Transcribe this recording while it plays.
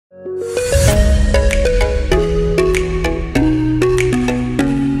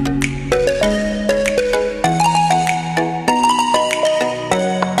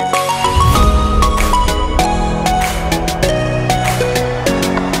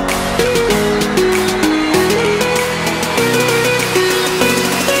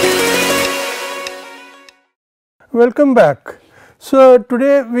Welcome back. So,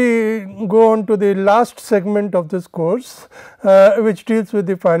 today we go on to the last segment of this course, which deals with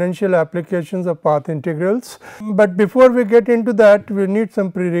the financial applications of path integrals. But before we get into that, we need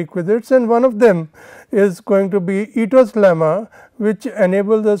some prerequisites, and one of them is going to be Ito's lemma, which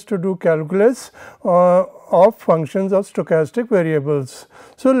enables us to do calculus of functions of stochastic variables.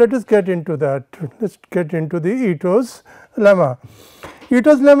 So, let us get into that. Let us get into the Ito's lemma.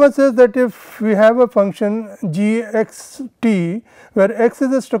 Ito's lemma says that if we have a function g x t, where x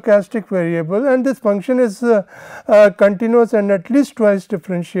is a stochastic variable and this function is continuous and at least twice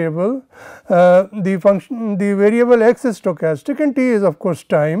differentiable, the variable x is stochastic and t is of course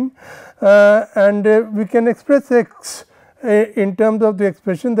time, and we can express x in terms of the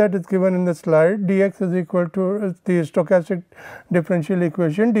expression that is given in the slide. Dx is equal to the stochastic differential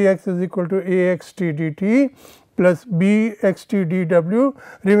equation, dx is equal to a x t dt plus b x t dw.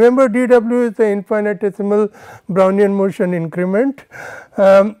 Remember, dw is the infinitesimal Brownian motion increment,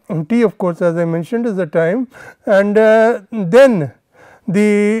 t of course as I mentioned is the time, and then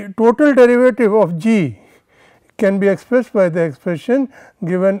the total derivative of g can be expressed by the expression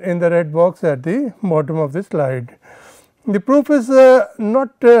given in the red box at the bottom of the slide. The proof is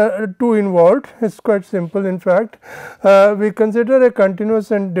not too involved, it is quite simple. In fact, we consider a continuous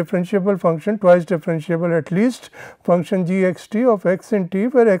and differentiable function, twice differentiable at least, function g x t of x in t,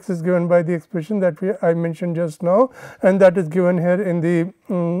 where x is given by the expression that I mentioned just now, and that is given here in the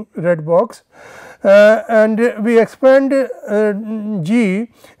red box. And we expand g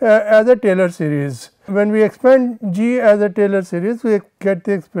as a Taylor series. When we expand g as a Taylor series, we get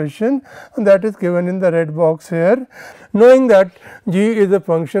the expression that is given in the red box here, knowing that g is a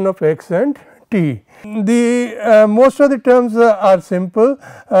function of x and t. The most of the terms are simple,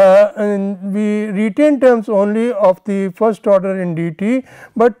 and we retain terms only of the first order in dt,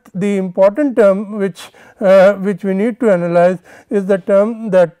 but the important term which we need to analyze is the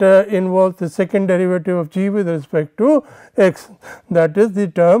term that involves the second derivative of g with respect to x, that is the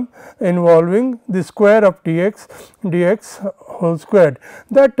term involving the square of dx whole squared.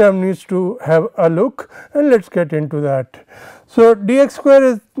 That term needs to have a look, and let us get into that. So, dx square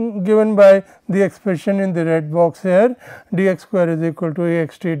is given by the expression in the red box here, dx square is equal to a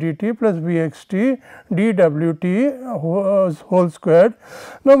x t dt plus b x t dw t whole squared.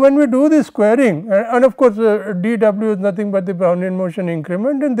 Now, when we do the squaring, and of course, dw is nothing but the Brownian motion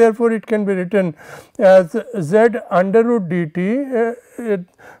increment, and therefore, it can be written as z under root dt,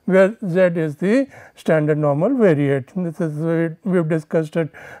 where z is the standard normal variate. This is we have discussed it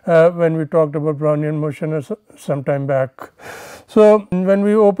when we talked about Brownian motion some time back. So, when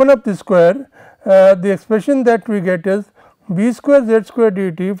we open up the square, the expression that we get is b square z square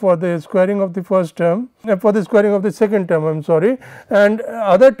dt for the squaring of the first term, for the squaring of the second term, I am sorry, and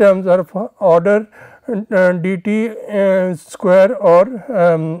other terms are of order dt square or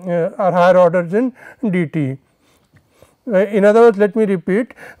are higher orders in dt. In other words, let me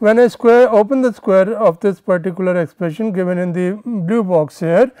repeat, when I open the square of this particular expression given in the blue box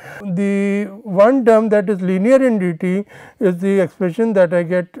here, the one term that is linear in dt is the expression that I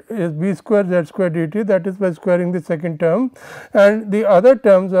get is b square z square dt, that is by squaring the second term, and the other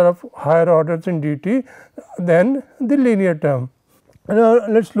terms are of higher orders in dt than the linear term. Now,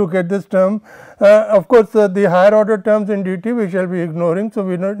 let us look at this term. Of course, the higher order terms in dt we shall be ignoring. So,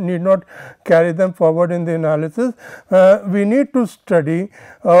 we need not carry them forward in the analysis. We need to study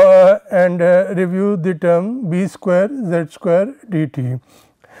and review the term b square z square dt.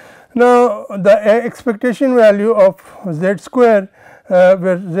 Now, the expectation value of z square,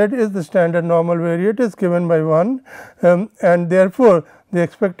 where z is the standard normal variate, is given by 1, and therefore, the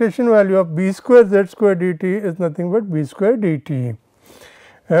expectation value of b square z square dt is nothing but b square dt.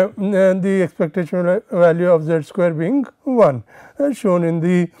 The expectation value of z square being 1, as shown in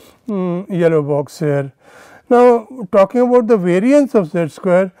the yellow box here. Now, talking about the variance of z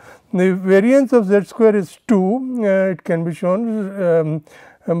square, the variance of z square is 2, it can be shown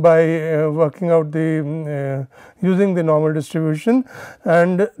by working out the using the normal distribution,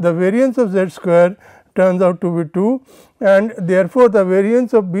 and the variance of z square turns out to be 2, and therefore, the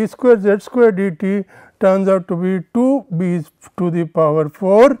variance of b square z square dt turns out to be 2 b to the power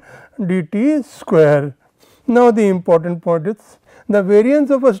 4 dt square. Now, the important point is the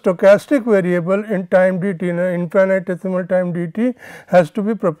variance of a stochastic variable in time dt, in an infinitesimal time dt, has to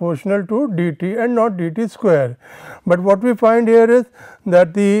be proportional to dt and not dt square. But what we find here is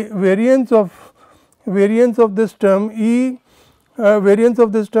that the variance of this term variance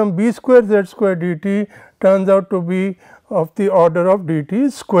of this term b square z square dt turns out to be of the order of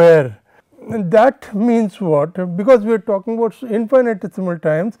dt square. that means what? Because we are talking about infinitesimal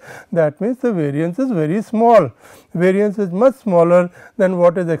times, that means the variance is very small. Variance is much smaller than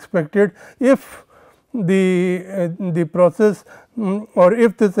what is expected if the process or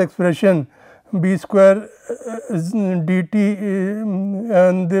if this expression b square dt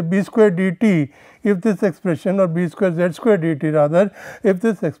and the b square dt, if this expression or b square z square dt rather, if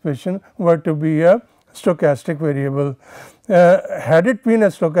this expression were to be a stochastic variable. Had it been a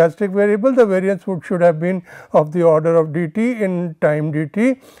stochastic variable, the variance should have been of the order of dt in time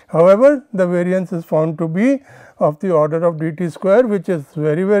dt. However, the variance is found to be of the order of dt square, which is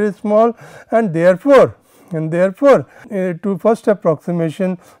very, very small, and therefore, to first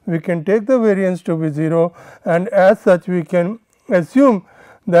approximation we can take the variance to be 0, and as such we can assume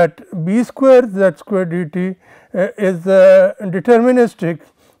that b square z square dt is deterministic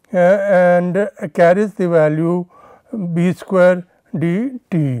and carries the value b square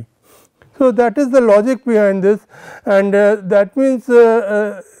dt. So, that is the logic behind this, and that means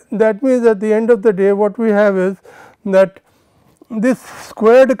at the end of the day what we have is that this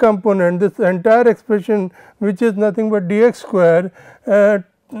squared component, this entire expression which is nothing but dx square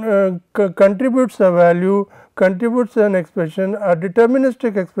contributes a value, contributes an expression, a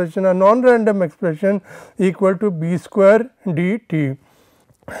deterministic expression, a non-random expression equal to b square dt.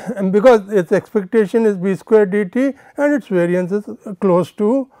 And because its expectation is b square dt and its variance is close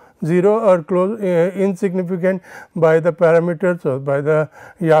to 0 or close insignificant by the parameters or by the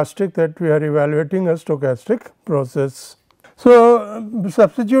yardstick that we are evaluating a stochastic process. So,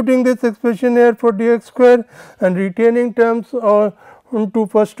 substituting this expression here for dx square and retaining terms or to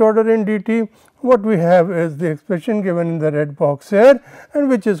first order in dt, what we have is the expression given in the red box here, and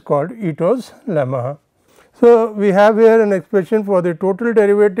which is called Ito's lemma. So, we have here an expression for the total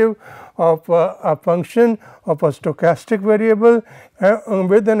derivative of a function of a stochastic variable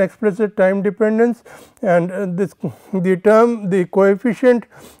with an explicit time dependence, and the coefficient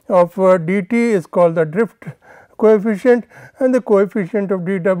of dt is called the drift coefficient, and the coefficient of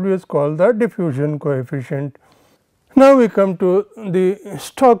dw is called the diffusion coefficient. Now, we come to the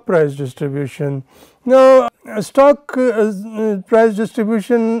stock price distribution. Now, stock price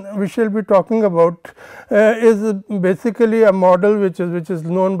distribution we shall be talking about is basically a model which is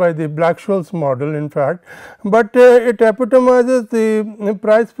known by the Black-Scholes model in fact, but it epitomizes the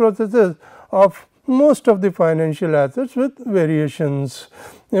price processes of most of the financial assets with variations.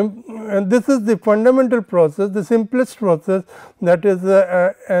 And this is the fundamental process, the simplest process that is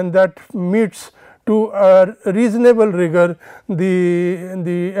and that meets to a reasonable rigor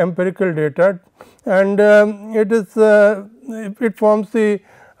the empirical data, and it forms the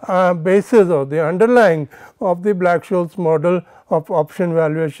basis or the underlying of the Black-Scholes model of option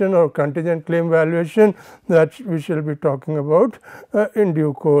valuation or contingent claim valuation that we shall be talking about in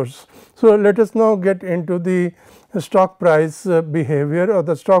due course. So, let us now get into the stock price behavior or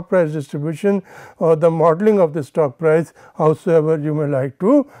the stock price distribution or the modeling of the stock price, howsoever you may like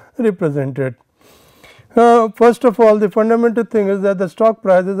to represent it. First of all, the fundamental thing is that the stock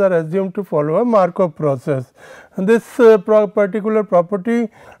prices are assumed to follow a Markov process, and this particular property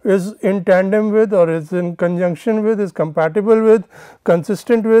is in tandem with or is in conjunction with, is compatible with,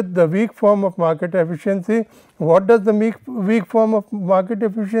 consistent with the weak form of market efficiency. What does the weak form of market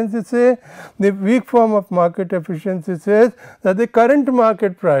efficiency say? The weak form of market efficiency says that the current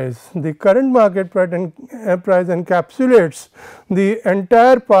market price encapsulates the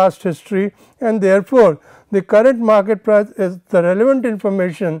entire past history, and therefore, the current market price is the relevant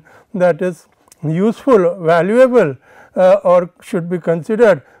information that is useful, valuable or should be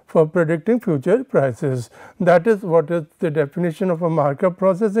considered for predicting future prices. That is what is the definition of a Markov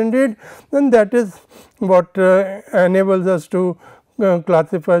process indeed, and that is what enables us to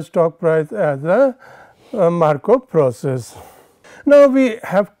classify stock price as a Markov process. Now, we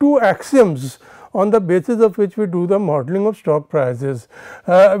have two axioms on the basis of which we do the modeling of stock prices,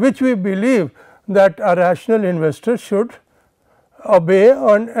 which we believe that a rational investor should obey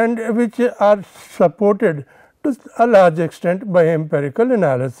on, and which are supported to a large extent by empirical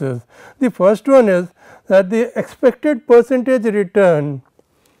analysis. The first one is that the expected percentage return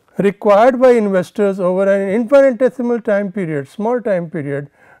required by investors over an infinitesimal time period, small time period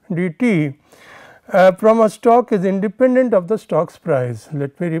dt from a stock is independent of the stock's price.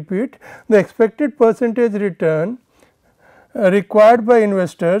 Let me repeat, the expected percentage return required by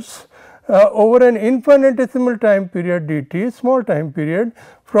investors over an infinitesimal time period dt, small time period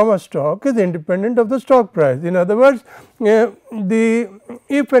from a stock is independent of the stock price. In other words,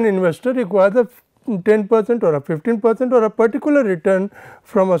 if an investor requires a 10% or a 15% or a particular return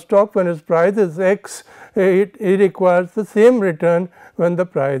from a stock when its price is x, it requires the same return when the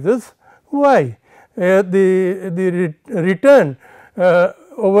price is Why? The return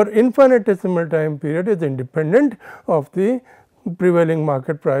over infinitesimal time period is independent of the prevailing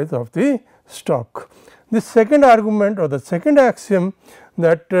market price of the stock. The second argument or the second axiom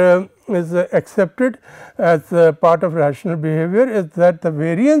that is accepted as part of rational behavior is that the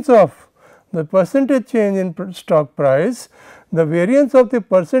variance of the percentage change in stock price, the variance of the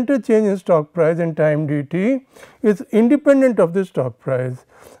percentage change in stock price in time dt is independent of the stock price.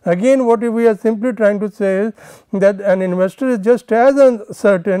 Again, what we are simply trying to say is that an investor is just as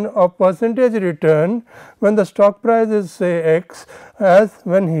uncertain of percentage return when the stock price is say x as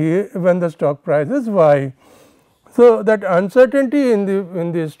when the stock price is y. So, that uncertainty in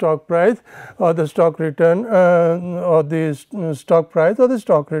the stock price or the stock return or the stock price or the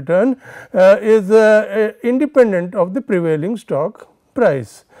stock return is independent of the prevailing stock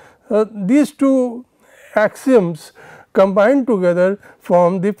price. These two axioms combined together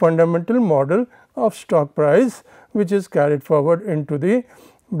form the fundamental model of stock price, which is carried forward into the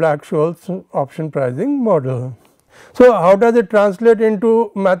Black-Scholes option pricing model. So, how does it translate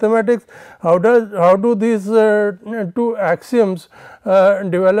into mathematics? How do these two axioms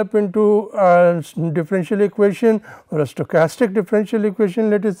develop into a differential equation or a stochastic differential equation?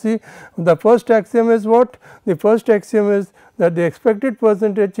 Let us see. The first axiom is what? The first axiom is that the expected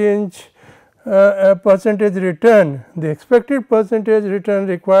percentage change percentage return, the expected percentage return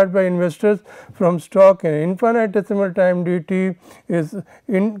required by investors from stock in infinitesimal time dt is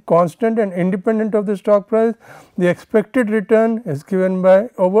constant and independent of the stock price. The expected return is given by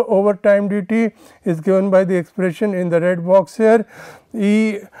over time dt is given by the expression in the red box here,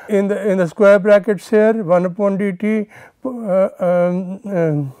 E in the square brackets here 1 upon dt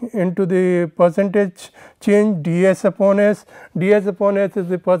into the percentage change ds upon s. ds upon s is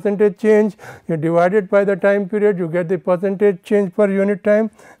the percentage change, you divide it by the time period, you get the percentage change per unit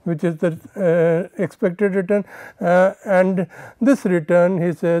time, which is the expected return, and this return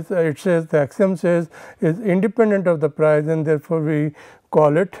it says the axiom says is independent of the price, and therefore we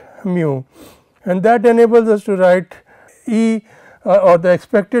call it mu, and that enables us to write E or the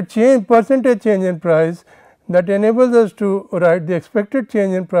expected change percentage change in price, that enables us to write the expected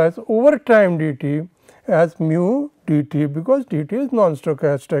change in price over time dt as mu dt, because dt is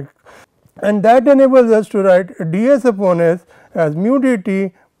non-stochastic, and that enables us to write ds upon s as mu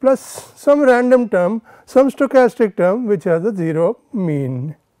dt plus some random term, some stochastic term which has a 0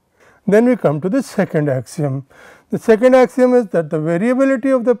 mean. Then we come to the second axiom. The second axiom is that the variability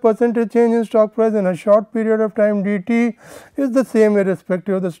of the percentage change in stock price in a short period of time dt is the same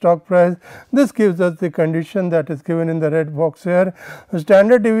irrespective of the stock price. This gives us the condition that is given in the red box here. The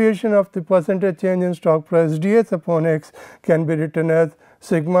standard deviation of the percentage change in stock price ds upon x can be written as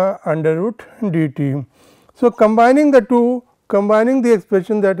sigma under root dt. So, combining the two, combining the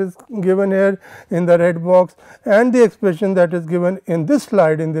expression that is given here in the red box and the expression that is given in this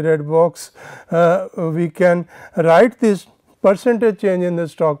slide in the red box, we can write this percentage change in the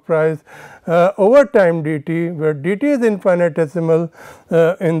stock price over time dt, where dt is infinitesimal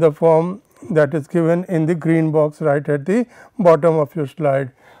in the form that is given in the green box right at the bottom of your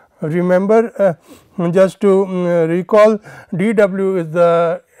slide. Remember, just to recall, dw is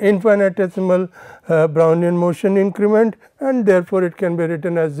the infinitesimal Brownian motion increment, and therefore, it can be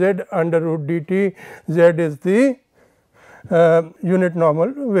written as z under root dt. Z is the unit normal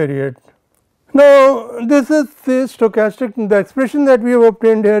variate. Now, this is the stochastic, the expression that we have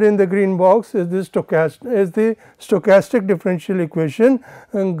obtained here in the green box is the stochastic differential equation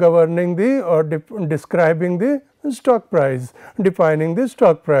governing the or describing the stock price, defining the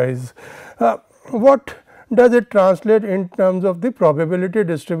stock price. What does it translate in terms of the probability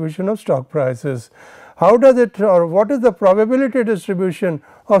distribution of stock prices? How does it, or what is the probability distribution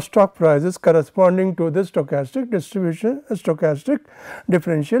of stock prices corresponding to the stochastic distribution, stochastic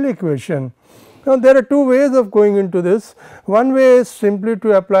differential equation? Now, there are two ways of going into this. One way is simply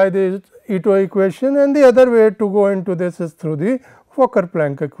to apply the Ito equation, and the other way to go into this is through the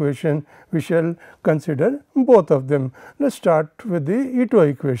Fokker-Planck equation. We shall consider both of them. Let us start with the Ito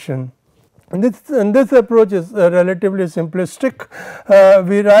equation. And this approach is relatively simplistic.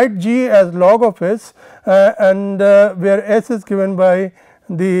 We write g as log of s, and where s is given by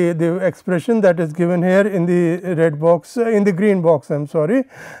the expression that is given here in the red box, in the green box, I am sorry,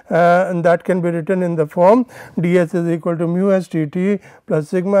 and that can be written in the form ds is equal to mu s dt plus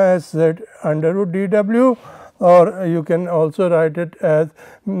sigma s z under root dw, or you can also write it as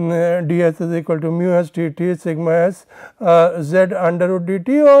ds is equal to mu s dt sigma s z under root dt,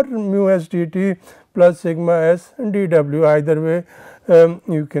 or mu s dt plus sigma s dw. Either way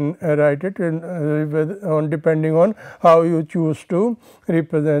you can write it depending on how you choose to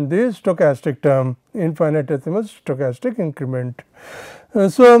represent the stochastic term, infinitesimal stochastic increment.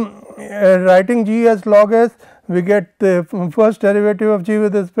 Writing g as log s, we get the first derivative of g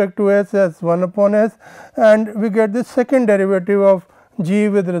with respect to s as 1 upon s, and we get the second derivative of g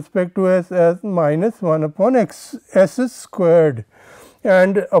with respect to s as minus 1 upon s squared.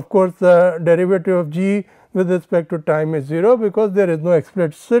 And of course, the derivative of g with respect to time is 0, because there is no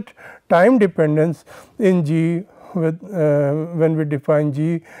explicit time dependence in g with when we define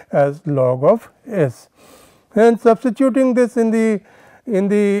g as log of s. And substituting this in the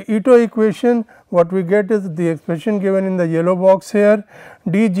Ito equation, what we get is the expression given in the yellow box here,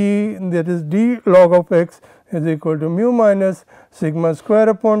 dg, that is d log of x, is equal to mu minus sigma square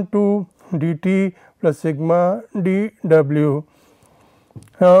upon 2 dt plus sigma dw.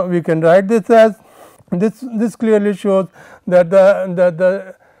 We can write this as this clearly shows that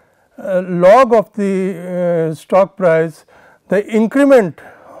the log of the stock price, the increment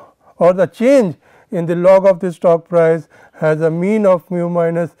or the change in the log of the stock price has a mean of mu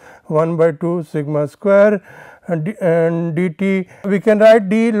minus 1 by 2 sigma square and dt. We can write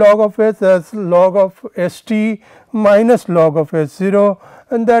d log of s as log of st minus log of s0,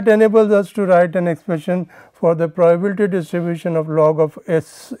 and that enables us to write an expression for the probability distribution of log of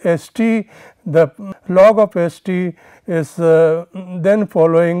st. The log of st is then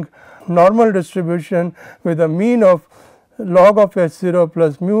following normal distribution with a mean of log of s0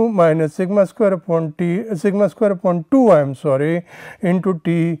 plus mu minus sigma square upon 2 I am sorry into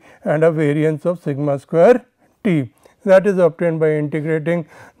t, and a variance of sigma square t. That is obtained by integrating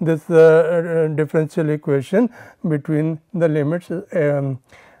this differential equation between the limits s0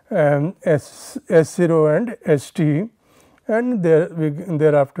 and st, and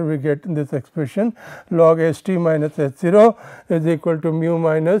thereafter we get this expression log st minus s0 is equal to mu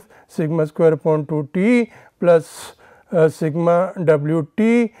minus sigma square upon 2 t plus sigma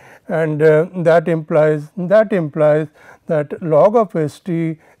wt, and that implies that log of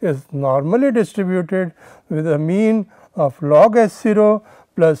st is normally distributed with a mean of log s0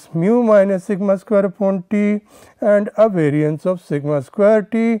 plus mu minus sigma square upon t and a variance of sigma square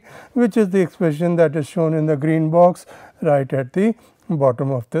t, which is the expression that is shown in the green box right at the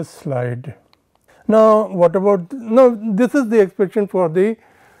bottom of this slide. Now, what about this is the expression for the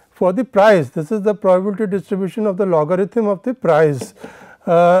price. This is the probability distribution of the logarithm of the price,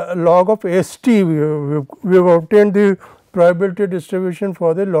 log of st. We have obtained the probability distribution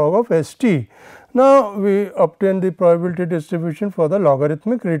for the log of st. Now, we obtain the probability distribution for the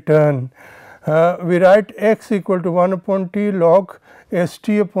logarithmic return. We write x equal to 1 upon t log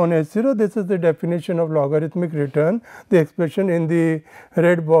st upon s0. This is the definition of logarithmic return. The expression in the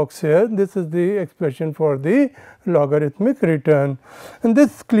red box here, this is the expression for the logarithmic return. And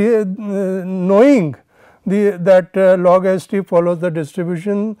this clear knowing that log st follows the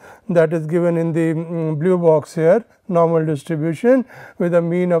distribution that is given in the blue box here, normal distribution with a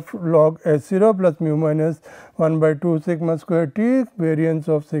mean of log s0 plus mu minus 1 by 2 sigma square t, variance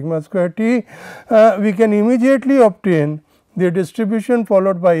of sigma square t. We can immediately obtain the distribution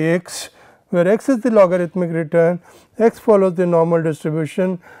followed by x, where x is the logarithmic return. X follows the normal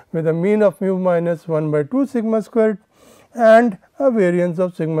distribution with a mean of mu minus 1 by 2 sigma square and a variance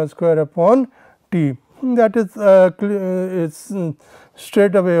of sigma square upon t. That is it's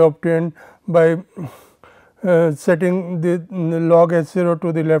straight away obtained by setting the log s0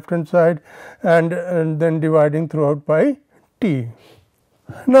 to the left hand side and then dividing throughout by t.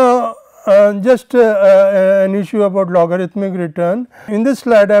 Now, just an issue about logarithmic return. In this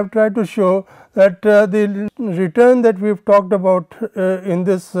slide, I have tried to show that the return that we have talked about in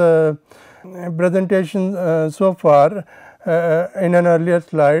this presentation so far in an earlier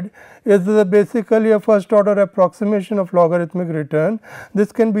slide is basically a first order approximation of logarithmic return.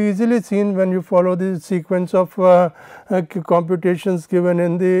 This can be easily seen when you follow the sequence of computations given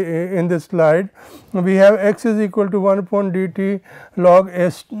in this slide. We have x is equal to 1 upon dt log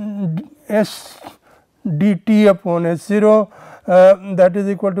s dt upon s0, that is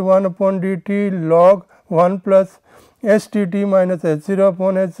equal to 1 upon dt log 1 plus sdt minus s0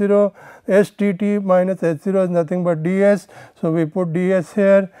 upon s0. sdt minus s0 is nothing but ds. So, we put ds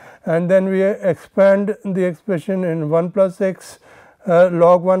here and then we expand the expression in 1 plus x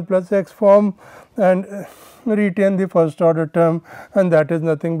log 1 plus x form and retain the first order term, and that is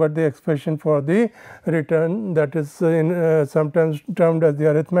nothing but the expression for the return, that is sometimes termed as the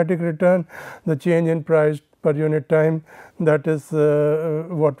arithmetic return, the change in price per unit time. That is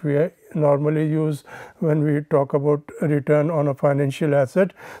what we normally use when we talk about return on a financial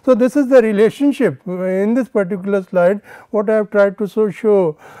asset. So, this is the relationship in this particular slide. What I have tried to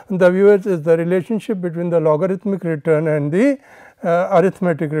show the viewers is the relationship between the logarithmic return and the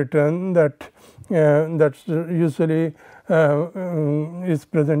arithmetic return that that's usually is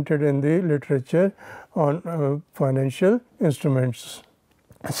presented in the literature on financial instruments.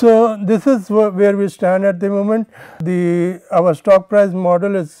 So, this is where we stand at the moment. Our stock price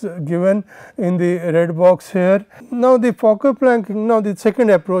model is given in the red box here. Now, the Fokker-Planck, now the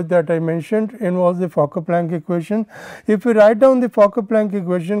second approach that I mentioned involves the Fokker-Planck equation. If we write down the Fokker-Planck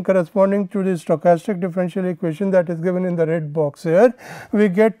equation corresponding to the stochastic differential equation that is given in the red box here, we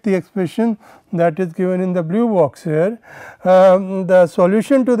get the expression that is given in the blue box here. The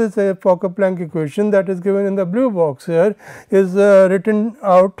solution to this Fokker-Planck equation that is given in the blue box here is written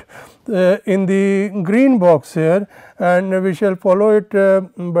out in the green box here, and we shall follow it,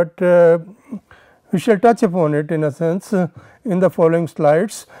 but we shall touch upon it in a sense in the following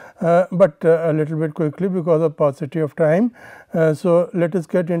slides, but a little bit quickly because of paucity of time. So, let us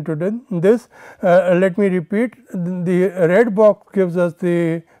get into this. Let me repeat, the red box gives us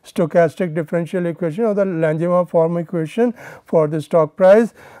the stochastic differential equation or the Langevin form equation for the stock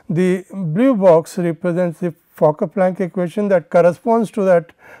price. The blue box represents the Fokker-Planck equation that corresponds to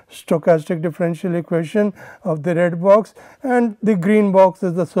that stochastic differential equation of the red box, and the green box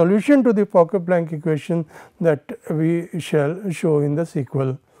is the solution to the Fokker-Planck equation that we shall show in the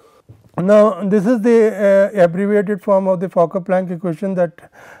sequel. Now, this is the abbreviated form of the Fokker-Planck equation that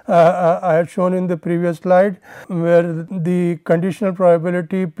I had shown in the previous slide, where the conditional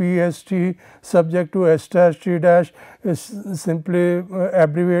probability P S T subject to S dash T dash is simply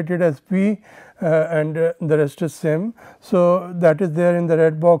abbreviated as P, and the rest is same. So, that is there in the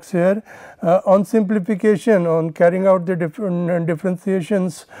red box here. On simplification, on carrying out the different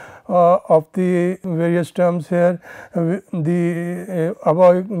differentiations of the various terms here, the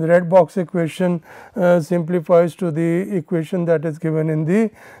above red box equation simplifies to the equation that is given in the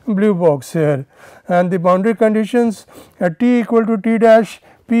blue box here, and the boundary conditions at t equal to t dash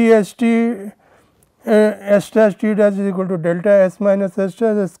P S T S dash T dash is equal to delta S minus S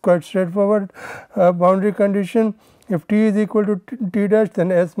dash is quite straightforward boundary condition. If t is equal to t dash,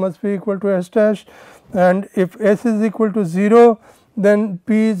 then S must be equal to S dash, and if S is equal to 0, then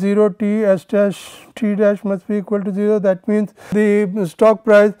P 0 t S dash T dash must be equal to 0. That means the stock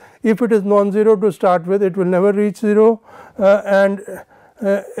price, if it is non-zero to start with, it will never reach 0, and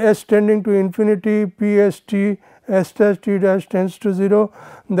S tending to infinity, P S T S dash T dash tends to 0.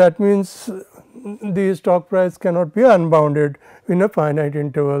 That means the stock price cannot be unbounded in a finite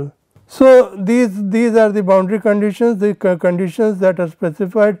interval. So, these are the boundary conditions. The conditions that are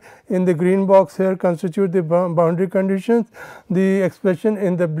specified in the green box here constitute the boundary conditions. The expression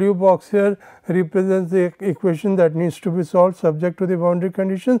in the blue box here represents the equation that needs to be solved subject to the boundary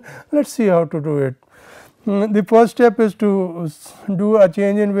conditions. Let us see how to do it. The first step is to do a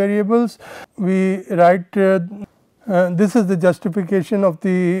change in variables. We write this is the justification of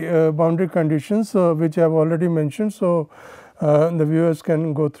the boundary conditions, which I have already mentioned. So, the viewers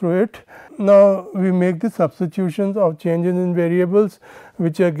can go through it. Now, we make the substitutions of changes in variables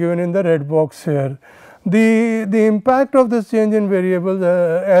which are given in the red box here. The impact of this change in variables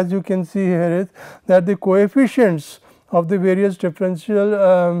as you can see here is that the coefficients of the various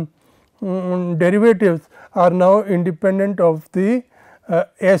differential derivatives are now independent of the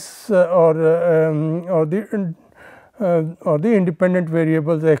S or the independent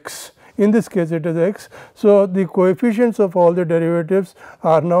variables x. In this case it is x. So, the coefficients of all the derivatives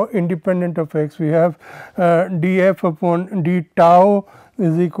are now independent of x. We have df upon d tau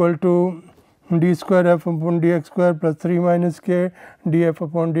is equal to d square f upon dx square plus 3 minus k df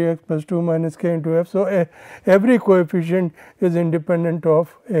upon dx plus 2 minus k into f. So, every coefficient is independent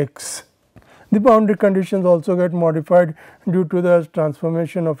of x. The boundary conditions also get modified due to the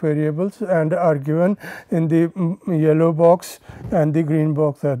transformation of variables and are given in the yellow box and the green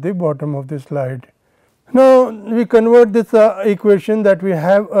box at the bottom of the slide. Now, we convert this equation that we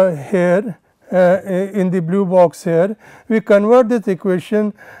have here in the blue box here. We convert this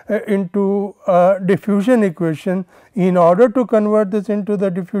equation into a diffusion equation. In order to convert this into the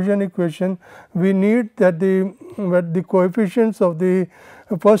diffusion equation, we need that the coefficients of the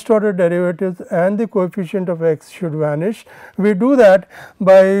first order derivatives and the coefficient of x should vanish. We do that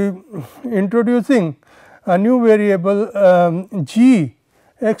by introducing a new variable g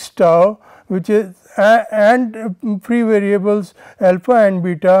x tau, which is and free variables alpha and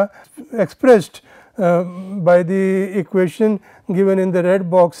beta expressed by the equation given in the red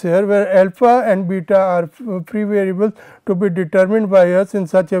box here, where alpha and beta are free variables to be determined by us in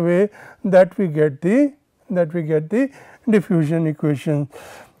such a way that we get the diffusion equation.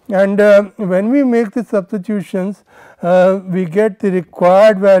 And when we make the substitutions, we get the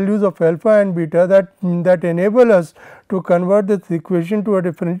required values of alpha and beta that enable us to convert this equation to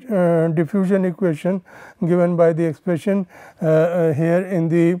a diffusion equation given by the expression here in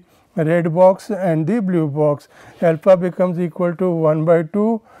the red box and the blue box. Alpha becomes equal to 1 by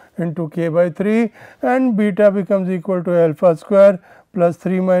 2 into k by 3, and beta becomes equal to alpha square plus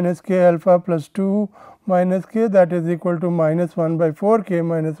 3 minus k alpha plus 2 minus k, that is equal to minus 1 by 4 k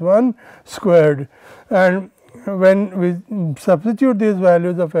minus 1 squared. And when we substitute these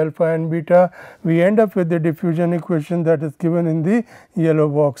values of alpha and beta, we end up with the diffusion equation that is given in the yellow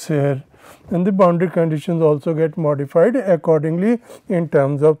box here, and the boundary conditions also get modified accordingly in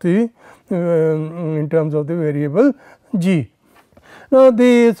terms of the variable g. Now,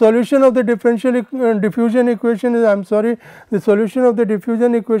 the solution of the diffusion equation is, the solution of the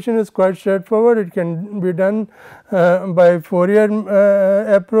diffusion equation is quite straightforward. It can be done by Fourier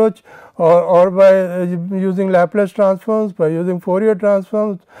approach or by using Laplace transforms, by using Fourier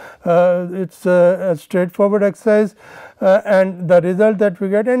transforms. It is a straightforward exercise, and the result that we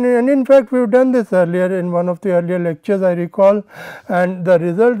get, and in fact we have done this earlier in one of the earlier lectures, I recall, and the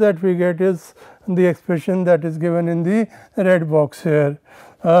result that we get is the expression that is given in the red box here.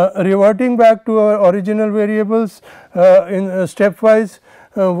 Reverting back to our original variables in stepwise,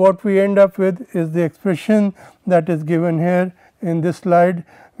 what we end up with is the expression that is given here in this slide.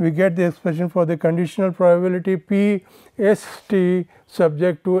 We get the expression for the conditional probability P S t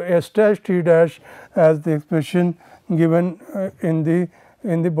subject to S dash t dash as the expression given in the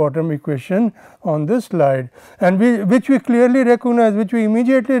bottom equation on this slide, and which we clearly recognize, which we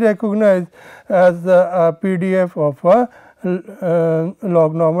immediately recognize as a PDF of a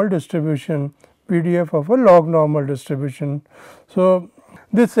log normal distribution, PDF of a log normal distribution. So,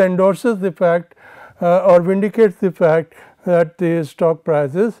 this endorses the fact or vindicates the fact that the stock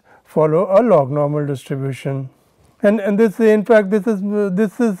prices follow a log normal distribution. And this, in fact,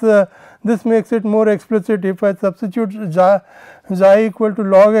 this makes it more explicit. If I substitute xi equal to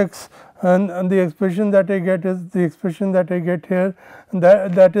log x, and the expression that I get is the expression that I get here,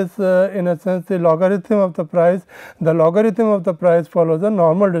 that is in a sense the logarithm of the price. The logarithm of the price follows a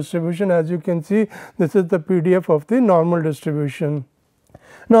normal distribution. As you can see, this is the PDF of the normal distribution.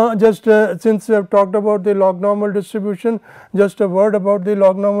 Now, just since we have talked about the log normal distribution, just a word about the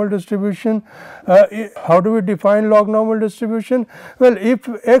log normal distribution. How do we define log normal distribution? Well, if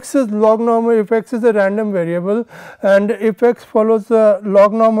x is log normal, if x is a random variable, and if x follows a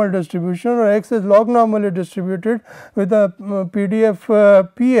log normal distribution, or x is log normally distributed with a PDF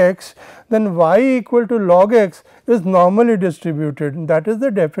px, then y equal to log x is normally distributed. That is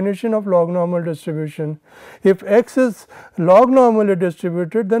the definition of log normal distribution. If x is log normally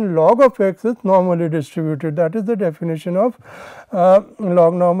distributed, then log of x is normally distributed. That is the definition of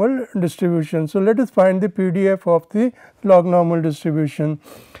log normal distribution. So, let us find the PDF of the log normal distribution.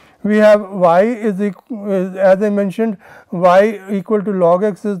 We have y is as I mentioned, y equal to log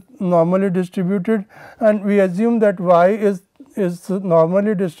x is normally distributed, and we assume that y is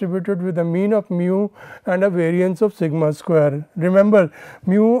normally distributed with a mean of mu and a variance of sigma square. Remember,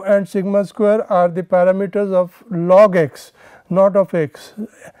 mu and sigma square are the parameters of log x, not of x.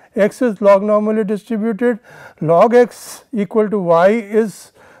 X is log normally distributed, log x equal to y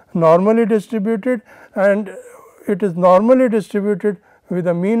is normally distributed, and it is normally distributed with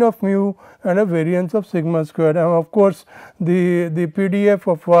a mean of mu and a variance of sigma squared, and of course, the PDF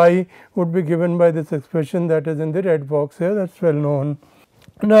of y would be given by this expression that is in the red box here, that is well known.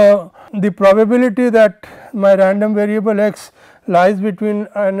 Now, the probability that my random variable x lies between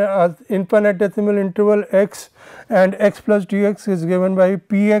an infinitesimal interval x and x plus dx is given by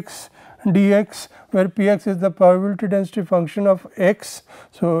px dx, where px is the probability density function of x.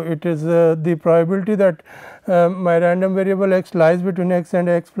 So, it is the probability that my random variable x lies between x and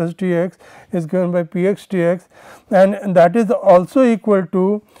x plus dx is given by px dx, and that is also equal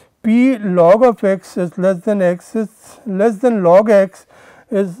to p log of x is less than x is less than log x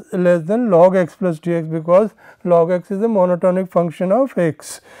is less than log x plus dx, because log x is a monotonic function of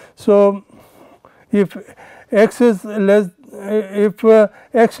x. So, if x is less, if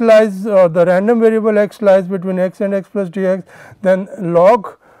x lies, or the random variable x lies between x and x plus dx, then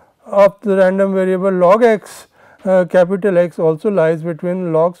log of the random variable log x, capital X, also lies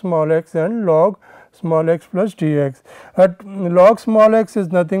between log small x and log small x plus dx. At log small x is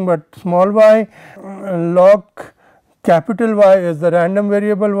nothing but small y, log capital Y is the random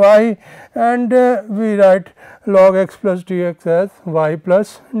variable y, and we write log x plus dx as y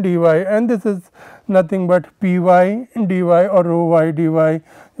plus dy, and this is nothing but py dy or rho y dy,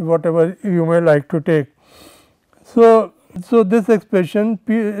 whatever you may like to take. So this expression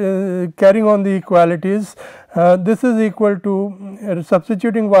carrying on the equalities, this is equal to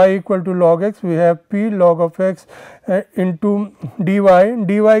substituting y equal to log x, we have p log of x into dy.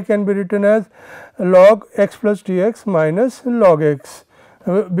 Dy can be written as log x plus dx minus log x,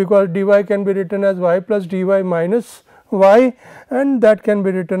 because dy can be written as y plus dy minus y, and that can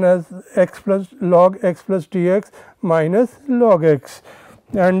be written as x plus log x plus dx minus log x.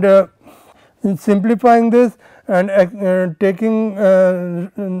 And in simplifying this and taking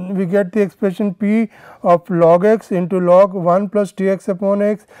we get the expression p of log x into log 1 plus dx upon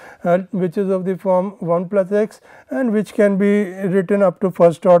x, which is of the form 1 plus x, and which can be written up to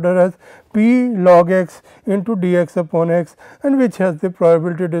first order as p log x into dx upon x, and which has the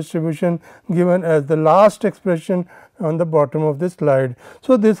probability distribution given as the last expression on the bottom of the slide.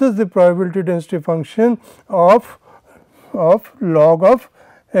 So, this is the probability density function of log of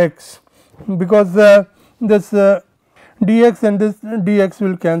x, because this dx and this dx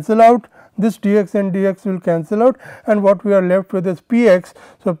will cancel out, this dx and dx will cancel out, and what we are left with is px.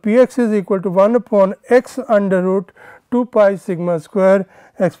 So, px is equal to 1 upon x under root 2 pi sigma square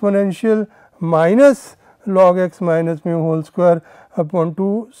exponential minus log x minus mu whole square upon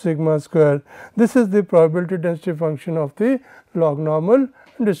 2 sigma square. This is the probability density function of the log normal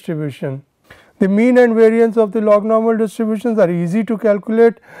distribution. The mean and variance of the log normal distributions are easy to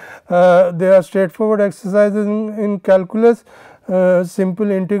calculate. They are straightforward exercises in calculus, simple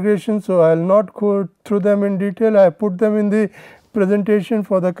integration. So, I will not go through them in detail. I put them in the presentation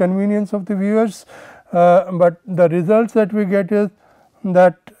for the convenience of the viewers, but the results that we get is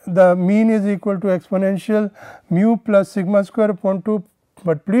that the mean is equal to exponential mu plus sigma square upon 2.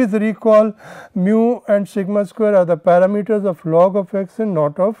 But please recall, mu and sigma square are the parameters of log of x and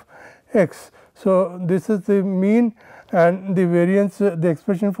not of x. So, this is the mean, and the variance, the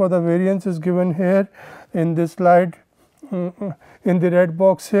expression for the variance is given here in this slide in the red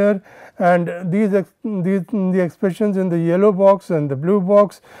box here, and the expressions in the yellow box and the blue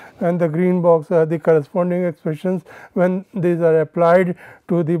box and the green box are the corresponding expressions when these are applied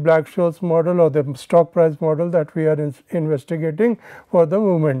to the Black-Scholes model or the stock price model that we are investigating for the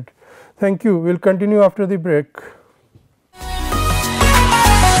moment. Thank you. We will continue after the break.